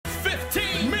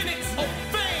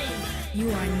You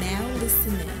are now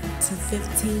listening to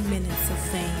 15 Minutes of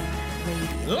Fame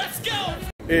Radio. Let's go!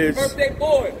 Birthday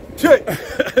boy. Check.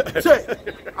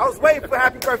 I was waiting for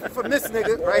happy birthday from this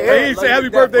nigga right here. He ain't say happy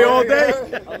birthday all day.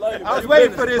 I was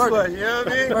waiting for this one, you know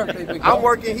what I mean? I'm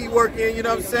working, he working, you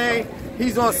know what I'm saying?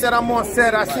 He's on set, I'm on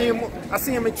set. I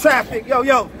see him in traffic.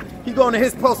 Yo, he going to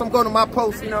his post, I'm going to my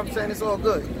post, you know what I'm saying? It's all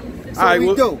good. So all right,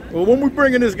 we do. Well, when we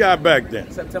bringing this guy back then?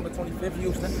 September 25th,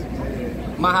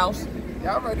 Houston. My house.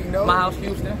 Y'all already know. My house,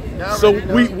 Houston. So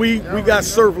we got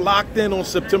Surf locked in on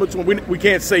September 20th. We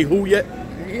can't say who yet.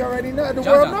 He already know. The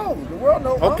world knows. The world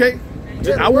knows. Okay.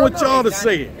 Yeah, I want y'all to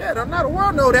say it. Yeah, the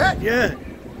world know that. Yeah. You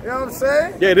know what I'm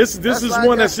saying? Yeah, this is like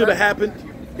one that should have happened.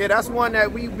 Yeah, that's one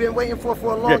that we've been waiting for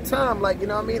a long time. Like, you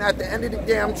know what I mean? At the end of the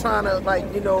day, I'm trying to,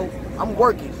 like, you know, I'm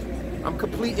working. I'm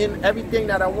completing everything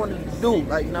that I wanted to do.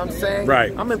 Like, you know what I'm saying?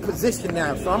 Right. I'm in position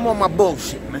now, so I'm on my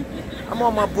bullshit, man. I'm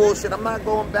on my bullshit. I'm not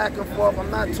going back and forth. I'm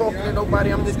not talking to nobody.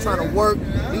 I'm just trying to work.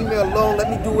 Leave me alone. Let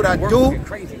me do what I do.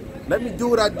 Let me do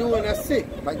what I do, and that's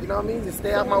it. Like, you know what I mean? Just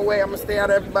stay out my way. I'm going to stay out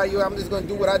of everybody. I'm just going to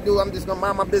do what I do. I'm just going to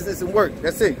mind my business and work.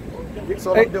 That's it. That's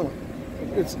all I'm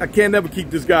doing. I can't never keep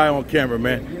this guy on camera,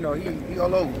 man. You know, he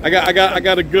all over. I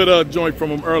got a good joint from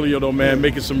him earlier though, man,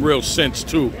 making some real sense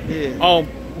too. Yeah.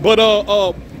 But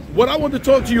what I wanted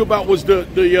to talk to you about was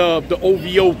the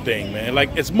OVO thing, man.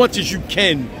 Like, as much as you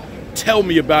can, tell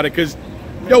me about it, because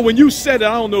yo, when you said it,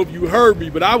 I don't know if you heard me,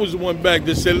 but I was the one back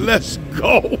that said, "Let's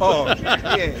go." Oh,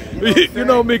 yeah. You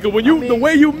know what I mean? Because when the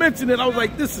way you mentioned it, I was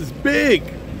like, "This is big."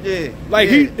 Yeah. Like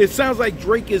it sounds like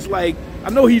Drake is like. I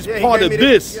know he's part of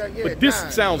this, but this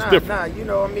sounds different. Nah, you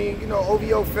know what I mean? You know,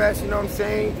 OVO Fest, you know what I'm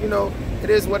saying? You know, it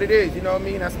is what it is, you know what I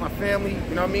mean? That's my family,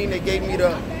 you know what I mean? They gave me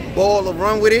the ball to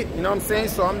run with it, you know what I'm saying?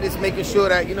 So I'm just making sure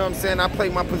that, you know what I'm saying, I play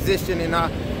my position and I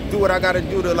do what I got to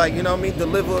do to, like, you know what I mean,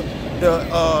 deliver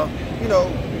the, you know,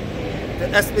 the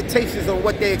expectations of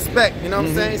what they expect, you know what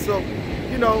I'm saying? So,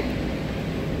 you know,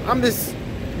 I'm just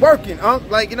working,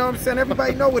 like, you know what I'm saying?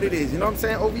 Everybody know what it is, you know what I'm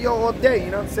saying? OVO all day, you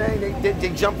know what I'm saying? They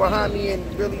jump behind me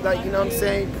and really, like, you know what I'm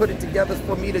saying, put it together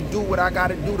for me to do what I got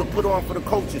to do to put on for the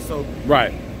culture. So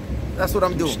right, that's what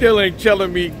I'm doing. Still ain't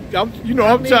telling me. I'm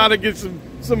trying to get some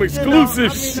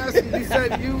exclusives. You know, I mean, you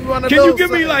said you one of Can those, you give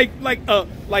me like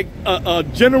a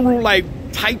general like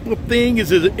type of thing?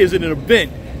 Is it an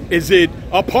event? Is it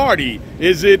a party?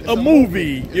 Is it a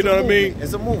movie? You know what I mean?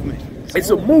 It's a movement. It's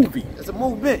a movie. It's a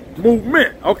movement.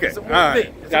 Movement. Okay. It's a movement. All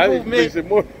right. It's a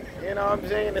movement. You know what I'm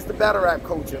saying? It's the battle rap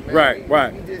culture, man.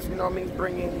 Right. We just, you know what I mean,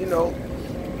 bringing, you know,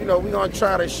 we're going to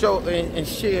try to show and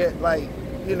share, like,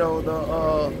 you know,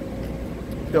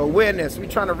 the awareness. We're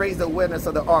trying to raise the awareness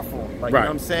of the art form. Like, you know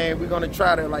what I'm saying? We're going to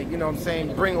try to, like, you know what I'm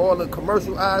saying, bring all the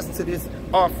commercial eyes to this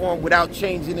art form without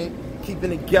changing it,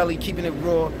 keeping it gully, keeping it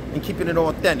raw, and keeping it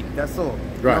authentic. That's all.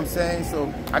 You know what I'm saying?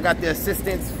 So I got the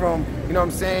assistance from, you know what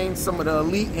I'm saying, some of the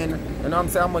elite, and you know what I'm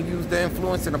saying, I'm going to use the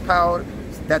influence and the power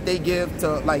that they give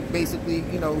to, like, basically,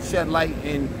 you know, shed light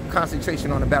and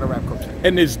concentration on the battle rap culture.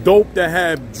 And it's dope to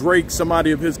have Drake,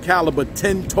 somebody of his caliber,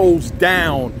 10 toes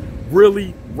down,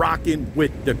 really rocking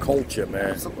with the culture,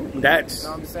 man. Absolutely. That's, you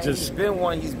know what I'm saying? just... He's been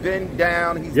one. He's been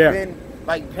down. He's been,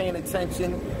 like, paying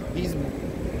attention. He's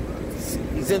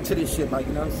into this shit, like,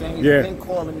 you know what I'm saying? He's been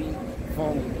calling me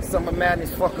from Summer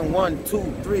Madness fucking 1, 2,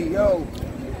 3, yo.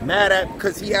 Mad at,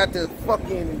 because he had to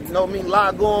fucking, you know what I mean,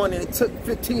 log on, and it took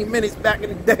 15 minutes back in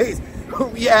the days.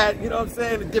 We had, you know what I'm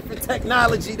saying, a different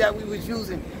technology that we was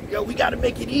using. Yo, we got to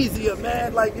make it easier,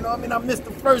 man. Like, you know what I mean? I missed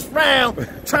the first round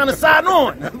trying to sign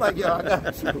on. I'm like, yo, I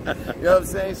got you. You know what I'm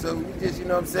saying? So we just, you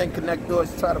know what I'm saying, connect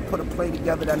doors, try to put a play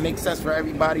together that makes sense for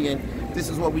everybody, and this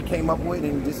is what we came up with,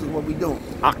 and this is what we doing.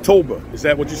 October. Is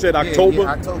that what you said? October?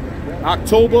 Yeah, October. Yeah.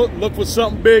 October. Look for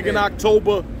something big in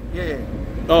October. Yeah.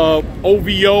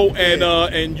 OVO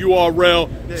and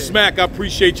URL. Smack, I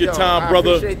appreciate your time,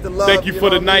 brother. Appreciate the love, thank you for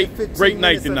the night. Great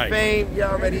night tonight. Fame. You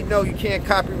already know you can't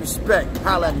copy respect.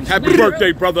 Holla at me. Happy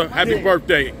birthday, brother. Happy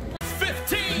birthday.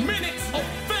 15 Minutes of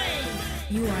Fame.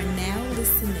 You are now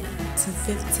listening to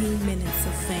 15 Minutes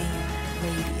of Fame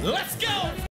Radio. Let's go!